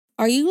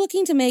Are you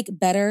looking to make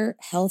better,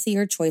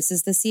 healthier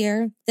choices this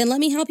year? Then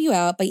let me help you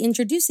out by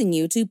introducing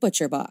you to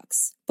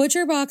ButcherBox.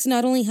 ButcherBox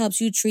not only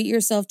helps you treat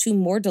yourself to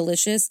more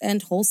delicious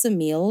and wholesome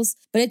meals,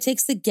 but it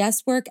takes the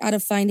guesswork out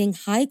of finding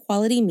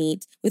high-quality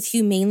meat with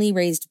humanely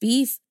raised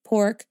beef,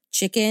 pork,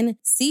 chicken,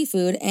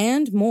 seafood,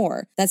 and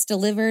more that's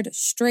delivered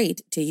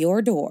straight to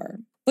your door.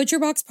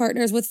 ButcherBox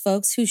partners with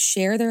folks who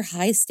share their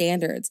high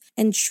standards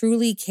and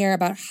truly care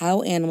about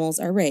how animals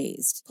are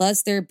raised.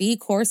 Plus, they're B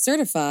Corp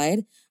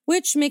certified,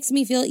 which makes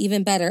me feel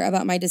even better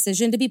about my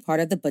decision to be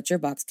part of the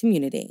ButcherBox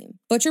community.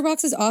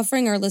 ButcherBox is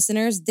offering our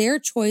listeners their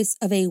choice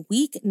of a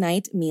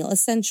weeknight meal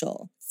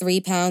essential: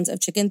 3 pounds of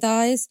chicken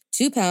thighs,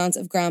 2 pounds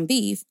of ground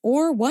beef,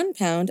 or 1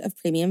 pound of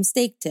premium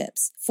steak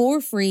tips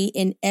for free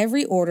in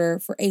every order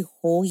for a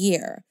whole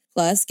year.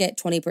 Plus, get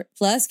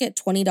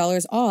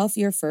 $20 off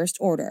your first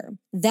order.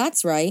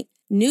 That's right.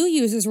 New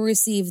users will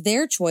receive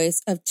their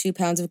choice of 2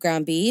 pounds of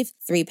ground beef,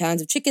 3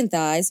 pounds of chicken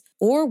thighs,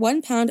 or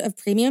 1 pound of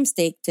premium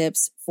steak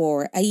tips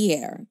for a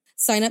year.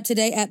 Sign up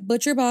today at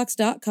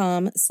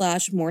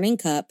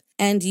butcherbox.com/morningcup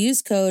and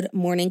use code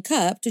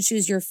morningcup to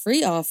choose your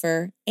free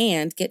offer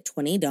and get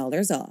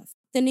 $20 off.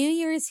 The new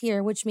year is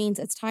here, which means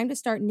it's time to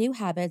start new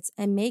habits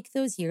and make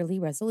those yearly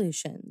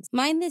resolutions.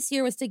 Mine this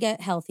year was to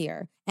get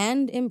healthier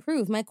and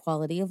improve my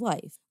quality of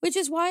life, which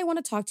is why I want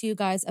to talk to you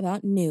guys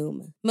about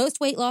Noom. Most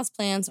weight loss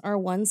plans are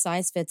one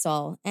size fits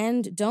all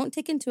and don't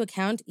take into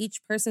account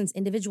each person's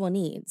individual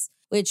needs,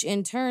 which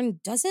in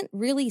turn doesn't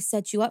really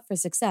set you up for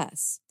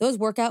success. Those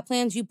workout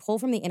plans you pull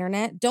from the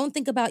internet don't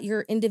think about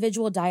your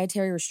individual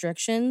dietary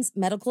restrictions,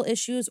 medical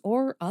issues,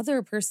 or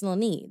other personal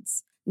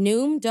needs.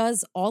 Noom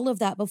does all of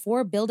that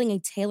before building a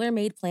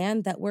tailor-made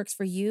plan that works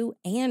for you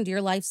and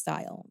your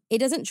lifestyle. It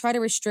doesn't try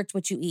to restrict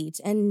what you eat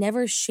and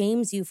never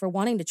shames you for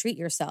wanting to treat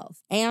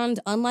yourself.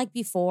 And unlike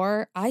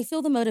before, I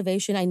feel the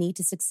motivation I need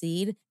to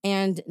succeed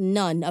and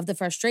none of the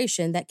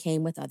frustration that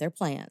came with other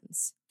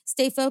plans.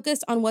 Stay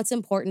focused on what's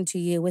important to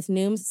you with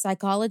Noom's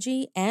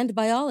psychology and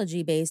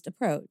biology-based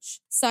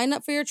approach. Sign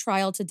up for your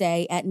trial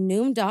today at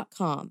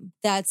Noom.com.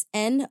 That's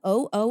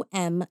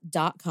Noom.com.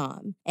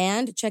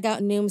 And check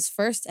out Noom's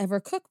first ever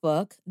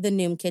cookbook, The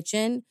Noom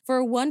Kitchen,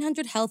 for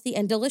 100 healthy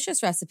and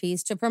delicious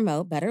recipes to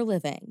promote better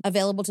living.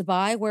 Available to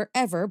buy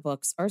wherever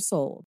books are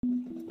sold.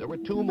 There were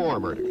 2 more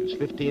murders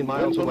 15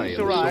 miles away. When police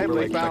arrived,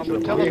 they found the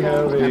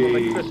telephones and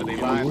electricity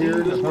lines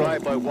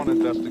described by one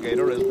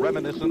investigator as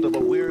reminiscent of a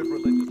weird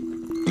religion.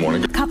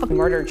 Cup of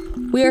murder.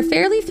 We are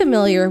fairly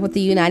familiar with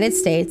the United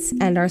States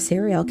and our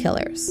serial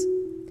killers.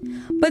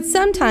 But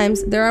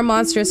sometimes there are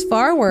monsters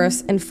far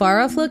worse in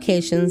far-off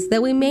locations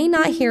that we may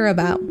not hear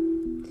about.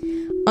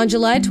 On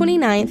July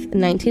 29th,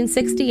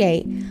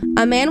 1968,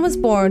 a man was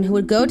born who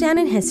would go down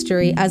in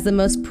history as the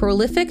most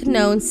prolific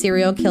known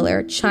serial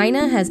killer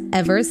China has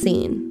ever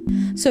seen.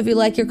 So if you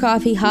like your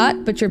coffee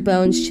hot but your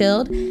bones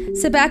chilled,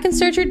 sit back and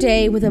start your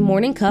day with a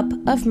morning cup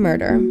of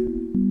murder.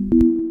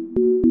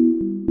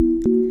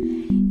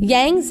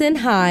 Yang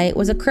Xinhai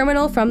was a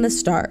criminal from the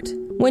start.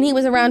 When he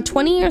was around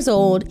 20 years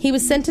old, he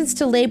was sentenced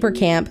to labor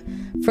camp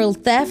for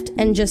theft,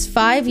 and just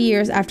 5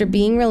 years after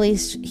being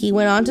released, he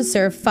went on to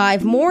serve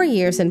 5 more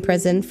years in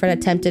prison for an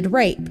attempted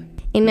rape.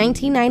 In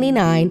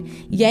 1999,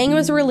 Yang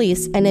was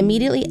released and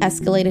immediately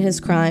escalated his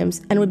crimes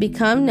and would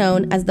become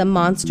known as the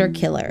Monster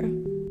Killer.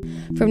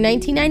 From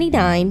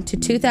 1999 to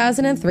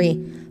 2003,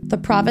 the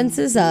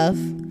provinces of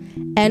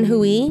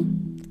Anhui,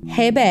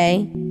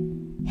 Hebei,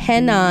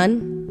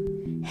 Henan,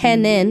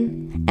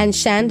 Henan, and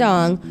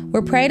Shandong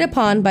were preyed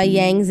upon by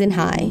Yang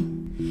Xinhai.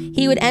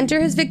 He would enter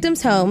his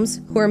victims'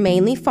 homes, who were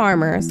mainly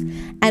farmers,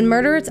 and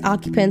murder its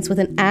occupants with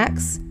an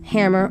axe,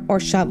 hammer, or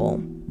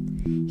shovel.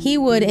 He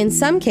would, in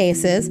some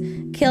cases,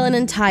 kill an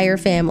entire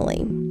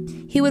family.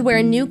 He would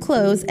wear new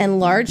clothes and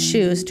large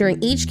shoes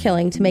during each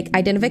killing to make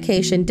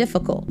identification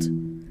difficult.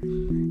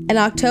 In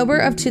October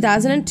of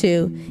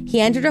 2002, he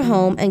entered a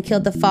home and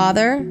killed the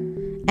father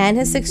and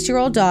his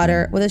 6-year-old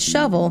daughter with a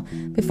shovel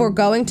before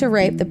going to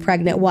rape the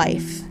pregnant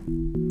wife.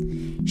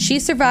 She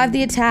survived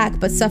the attack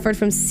but suffered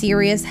from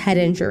serious head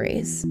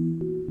injuries.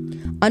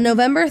 On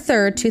November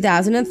 3,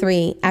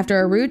 2003,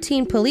 after a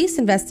routine police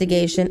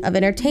investigation of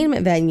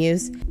entertainment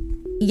venues,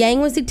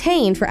 Yang was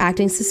detained for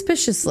acting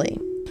suspiciously.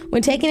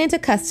 When taken into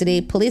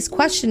custody, police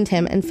questioned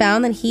him and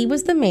found that he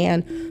was the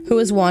man who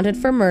was wanted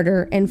for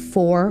murder in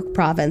 4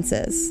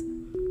 provinces.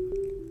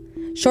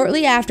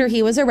 Shortly after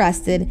he was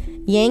arrested,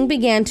 Yang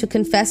began to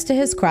confess to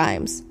his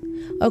crimes.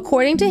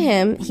 According to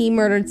him, he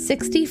murdered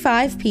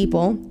 65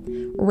 people,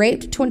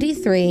 raped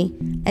 23,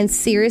 and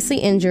seriously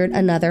injured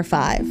another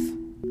 5.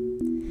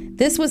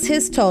 This was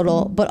his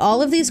total, but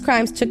all of these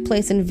crimes took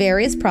place in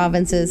various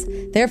provinces,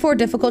 therefore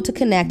difficult to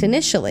connect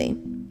initially.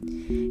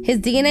 His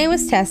DNA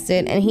was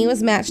tested, and he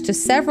was matched to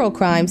several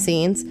crime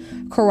scenes,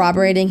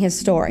 corroborating his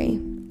story.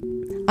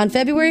 On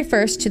February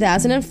 1st,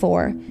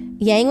 2004,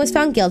 Yang was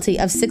found guilty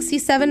of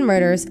 67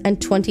 murders and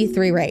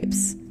 23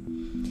 rapes.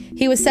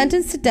 He was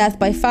sentenced to death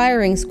by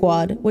firing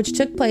squad, which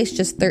took place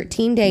just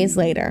 13 days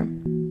later.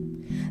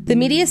 The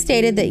media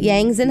stated that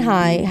Yang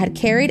Xinhai had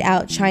carried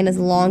out China's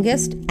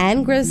longest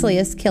and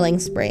grisliest killing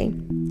spree.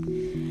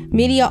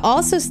 Media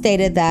also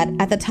stated that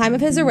at the time of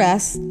his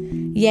arrest,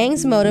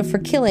 Yang's motive for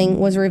killing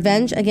was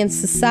revenge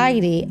against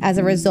society as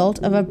a result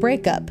of a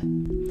breakup.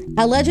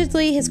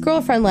 Allegedly, his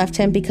girlfriend left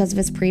him because of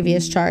his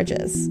previous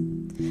charges,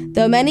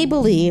 though many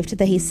believed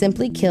that he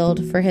simply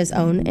killed for his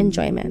own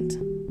enjoyment.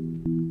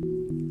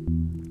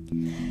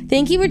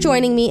 Thank you for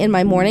joining me in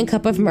my morning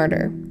cup of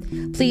murder.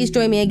 Please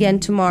join me again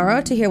tomorrow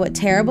to hear what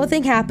terrible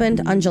thing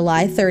happened on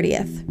July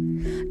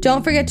 30th.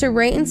 Don't forget to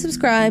rate and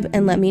subscribe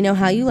and let me know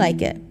how you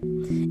like it.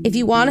 If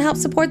you want to help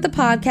support the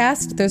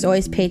podcast, there's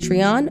always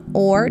Patreon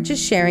or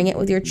just sharing it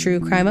with your true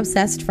crime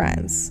obsessed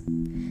friends.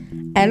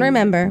 And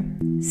remember,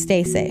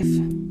 stay safe.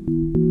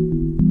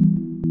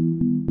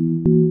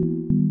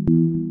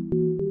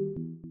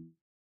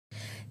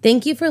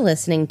 Thank you for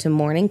listening to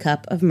Morning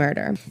Cup of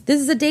Murder.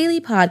 This is a daily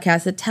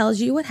podcast that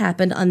tells you what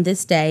happened on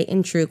this day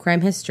in true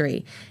crime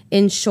history.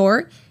 In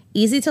short,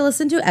 easy to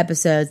listen to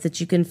episodes that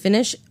you can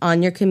finish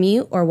on your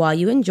commute or while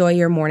you enjoy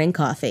your morning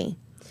coffee.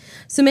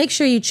 So make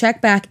sure you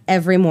check back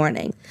every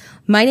morning.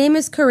 My name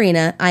is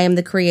Karina. I am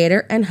the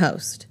creator and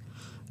host.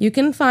 You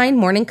can find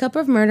Morning Cup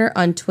of Murder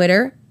on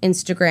Twitter,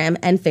 Instagram,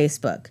 and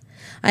Facebook.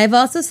 I have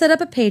also set up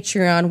a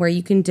Patreon where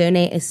you can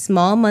donate a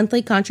small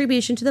monthly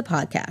contribution to the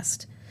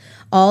podcast.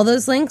 All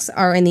those links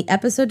are in the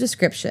episode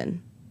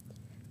description.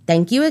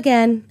 Thank you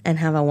again, and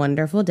have a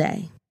wonderful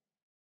day.